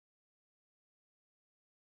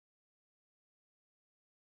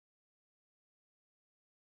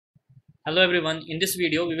Hello everyone, in this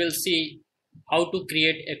video we will see how to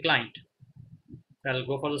create a client. I'll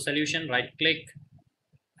go for the solution, right click,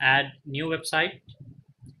 add new website,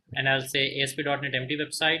 and I'll say ASP.NET empty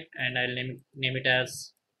website and I'll name it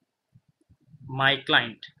as my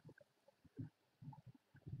client.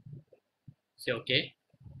 Say OK.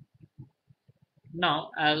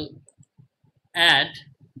 Now I'll add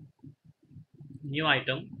new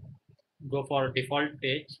item, go for default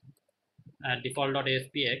page,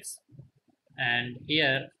 default.aspx, and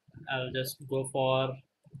here I'll just go for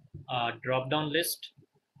a drop down list.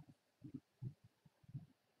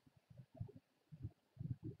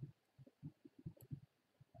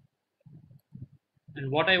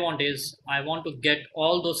 And what I want is I want to get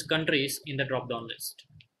all those countries in the drop down list.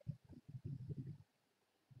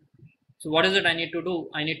 So what is it I need to do?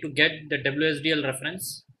 I need to get the WSDL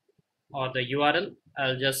reference or the URL.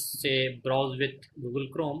 I'll just say browse with Google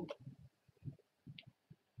Chrome.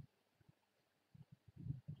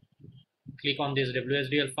 Click on this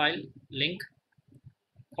WSDL file link,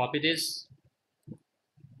 copy this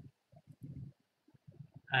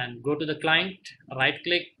and go to the client, right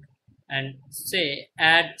click and say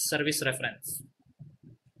add service reference.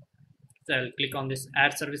 So I'll click on this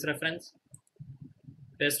add service reference,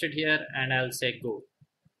 paste it here and I'll say go.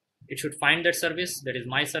 It should find that service, that is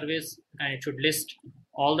my service, and it should list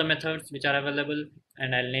all the methods which are available,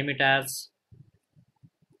 and I'll name it as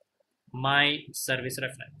my service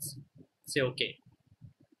reference. Say OK.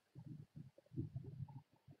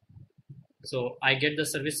 So I get the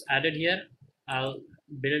service added here. I'll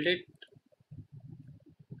build it.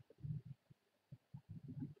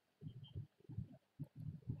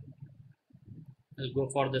 I'll go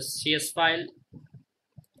for the CS file,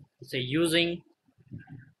 say using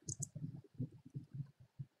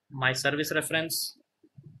my service reference.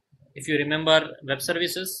 If you remember web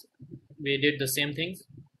services, we did the same things.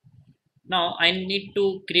 Now I need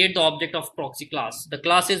to create the object of proxy class. The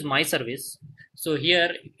class is my service, so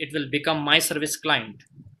here it will become my service client.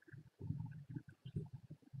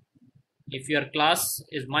 If your class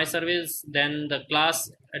is my service, then the class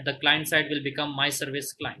at the client side will become my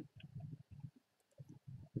service client.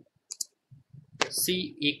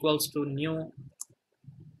 C equals to new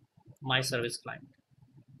my service client.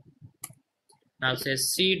 Now say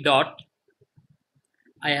C dot,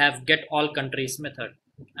 I have get all countries method.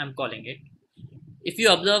 I'm calling it. If you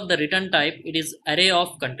observe the return type, it is array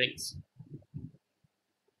of countries.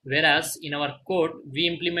 Whereas in our code, we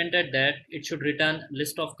implemented that it should return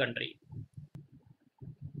list of country.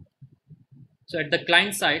 So at the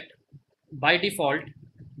client side, by default,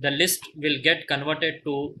 the list will get converted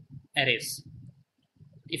to arrays.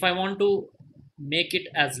 If I want to make it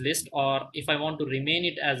as list or if I want to remain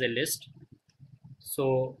it as a list,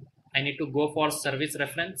 so I need to go for service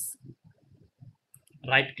reference,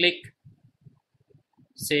 right click,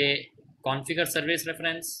 say configure service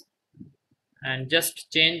reference and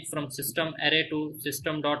just change from system array to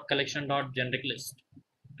system.collection.generic list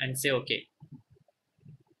and say OK.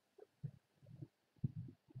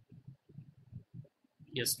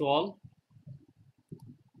 Yes to all.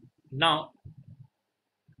 Now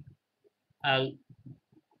I'll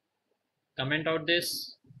comment out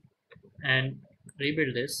this and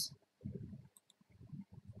rebuild this.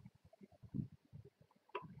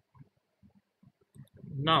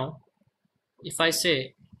 Now if I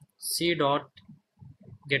say C dot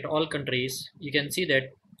get all countries, you can see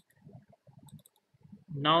that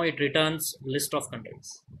now it returns list of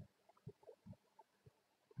countries.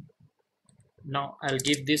 Now I'll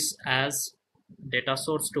give this as data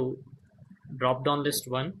source to drop down list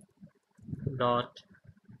 1 dot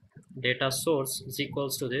data source is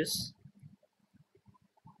equals to this.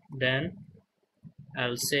 Then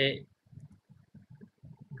I'll say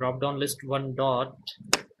drop down list 1 dot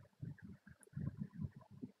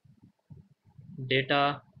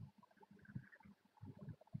data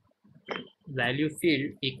value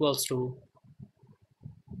field equals to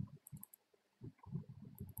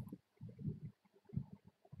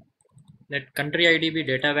let country ID be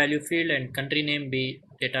data value field and country name be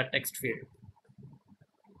data text field.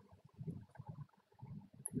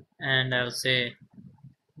 And I'll say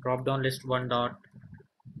drop down list 1 dot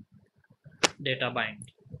data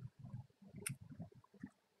bind.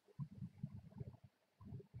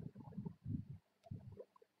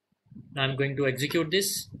 Now I'm going to execute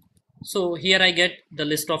this. So here I get the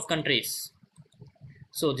list of countries.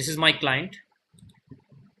 So this is my client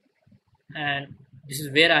and this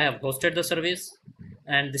is where I have hosted the service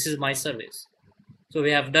and this is my service. So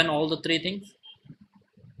we have done all the three things.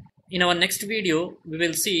 In our next video, we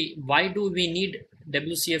will see why do we need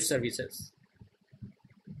WCF services.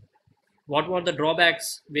 What were the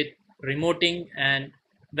drawbacks with remoting and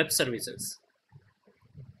web services.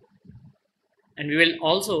 And we will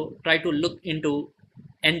also try to look into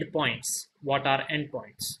endpoints. What are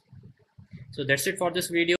endpoints? So that's it for this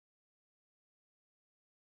video.